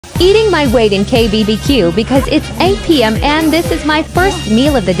Eating my weight in KBBQ because it's 8 p.m. and this is my first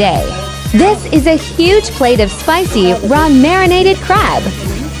meal of the day. This is a huge plate of spicy, raw marinated crab.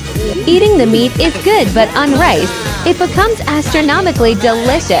 Eating the meat is good, but on rice, it becomes astronomically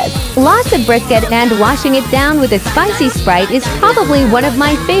delicious. Lots of brisket and washing it down with a spicy Sprite is probably one of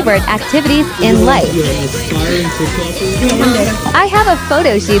my favorite activities in life. I have a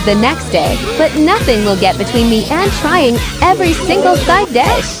photo shoot the next day, but nothing will get between me and trying every single side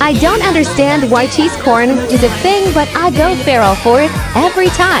dish. I don't understand why cheese corn is a thing, but I go feral for it every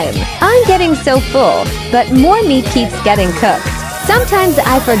time. I'm getting so full, but more meat keeps getting cooked. Sometimes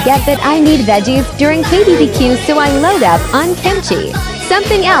I forget that I need veggies during KBBQ, so I load up on kimchi.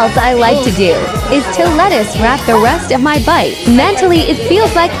 Something else I like to do is to lettuce wrap the rest of my bite. Mentally, it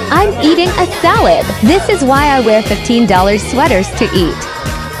feels like I'm eating a salad. This is why I wear $15 sweaters to eat.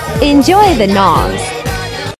 Enjoy the noms.